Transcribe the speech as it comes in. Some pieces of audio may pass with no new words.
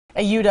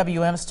A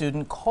UWM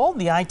student called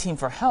the I-Team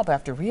for help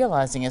after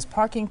realizing his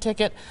parking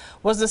ticket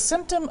was a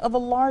symptom of a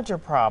larger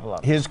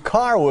problem. His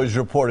car was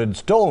reported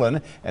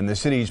stolen, and the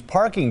city's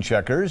parking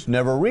checkers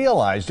never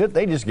realized it.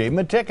 They just gave him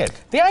a ticket.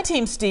 The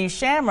I-Team's Steve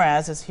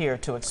Shamraz is here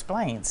to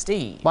explain.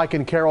 Steve. Mike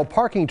and Carol,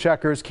 parking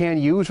checkers can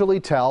usually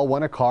tell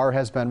when a car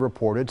has been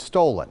reported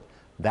stolen.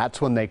 That's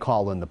when they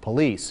call in the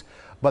police.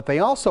 But they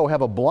also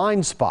have a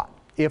blind spot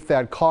if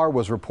that car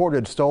was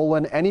reported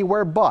stolen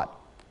anywhere but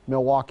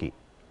Milwaukee.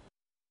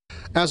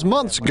 As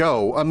months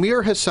go,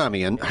 Amir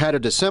Hassamian had a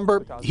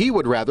December he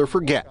would rather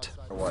forget.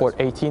 For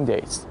 18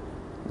 days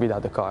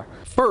without the car.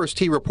 First,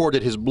 he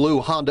reported his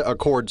blue Honda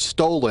Accord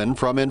stolen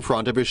from in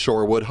front of his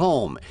Shorewood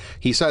home.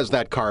 He says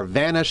that car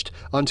vanished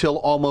until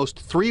almost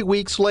 3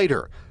 weeks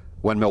later,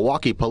 when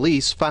Milwaukee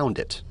police found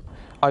it.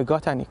 I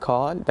got a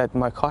call that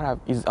my car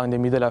is on the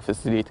middle of the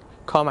street.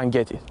 Come and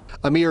get it.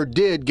 Amir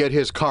did get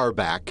his car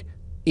back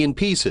in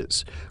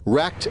pieces,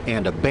 wrecked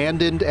and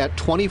abandoned at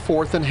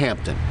 24th and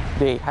Hampton.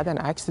 They had an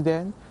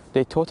accident.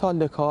 They totaled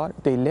the car.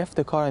 They left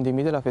the car in the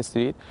middle of the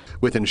street.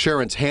 With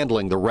insurance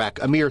handling the wreck,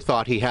 Amir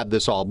thought he had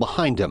this all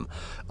behind him.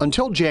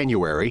 Until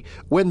January,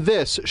 when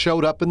this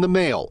showed up in the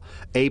mail,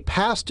 a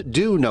past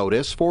due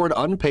notice for an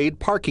unpaid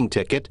parking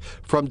ticket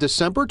from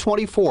December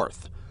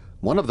 24th.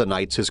 One of the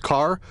nights his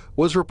car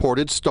was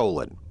reported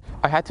stolen.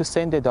 I had to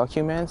send the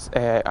documents.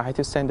 I had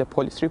to send the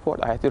police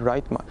report. I had to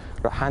write my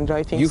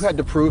handwriting. You had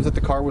to prove that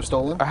the car was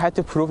stolen? I had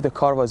to prove the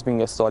car was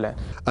being stolen.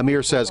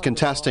 Amir says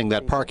contesting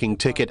that parking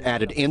ticket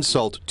added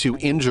insult to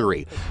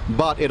injury,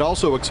 but it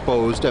also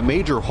exposed a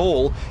major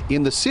hole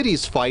in the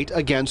city's fight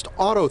against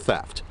auto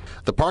theft.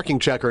 The parking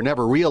checker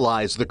never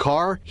realized the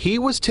car he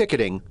was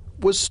ticketing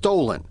was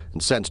stolen.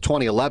 And since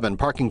 2011,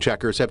 parking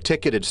checkers have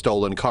ticketed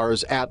stolen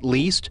cars at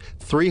least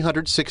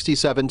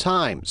 367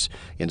 times,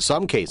 in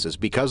some cases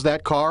because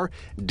that car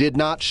did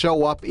not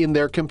show up in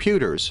their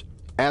computers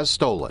as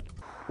stolen.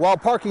 While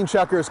parking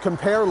checkers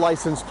compare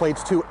license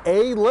plates to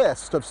a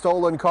list of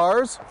stolen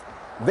cars,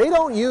 they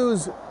don't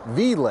use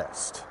the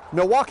list.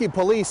 Milwaukee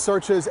police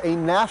searches a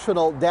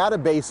national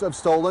database of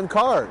stolen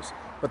cars,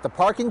 but the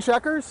parking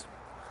checkers,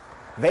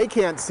 they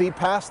can't see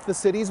past the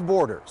city's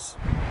borders.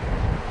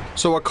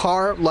 So a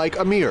car like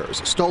Amir's,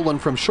 stolen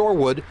from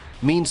Shorewood,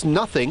 means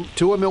nothing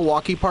to a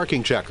Milwaukee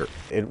parking checker.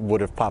 It would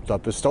have popped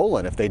up as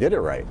stolen if they did it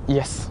right.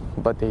 Yes,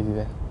 but they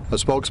didn't. A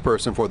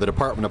spokesperson for the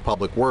Department of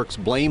Public Works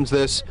blames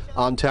this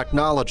on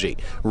technology,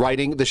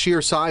 writing the sheer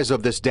size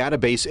of this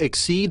database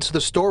exceeds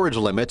the storage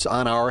limits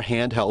on our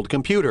handheld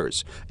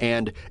computers.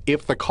 And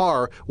if the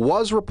car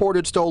was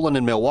reported stolen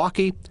in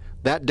Milwaukee,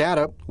 that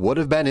data would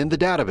have been in the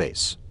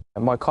database.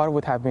 My car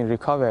would have been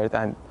recovered,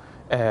 and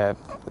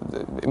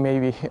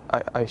maybe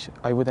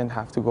I wouldn't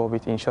have to go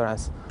with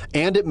insurance.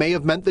 And it may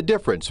have meant the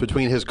difference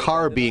between his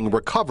car being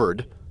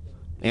recovered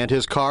and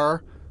his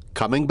car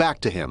coming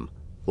back to him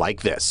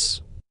like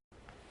this.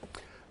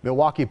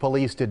 Milwaukee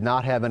police did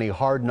not have any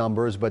hard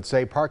numbers, but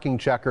say parking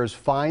checkers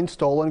find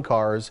stolen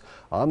cars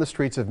on the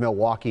streets of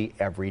Milwaukee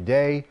every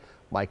day.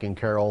 Mike and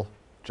Carol,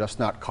 just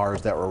not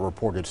cars that were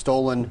reported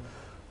stolen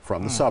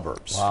from the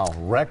suburbs. Wow,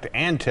 wrecked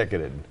and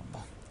ticketed.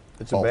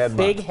 It's a bad month.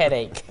 Big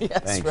headache.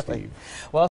 Yes, Thanks, right. Steve. Well,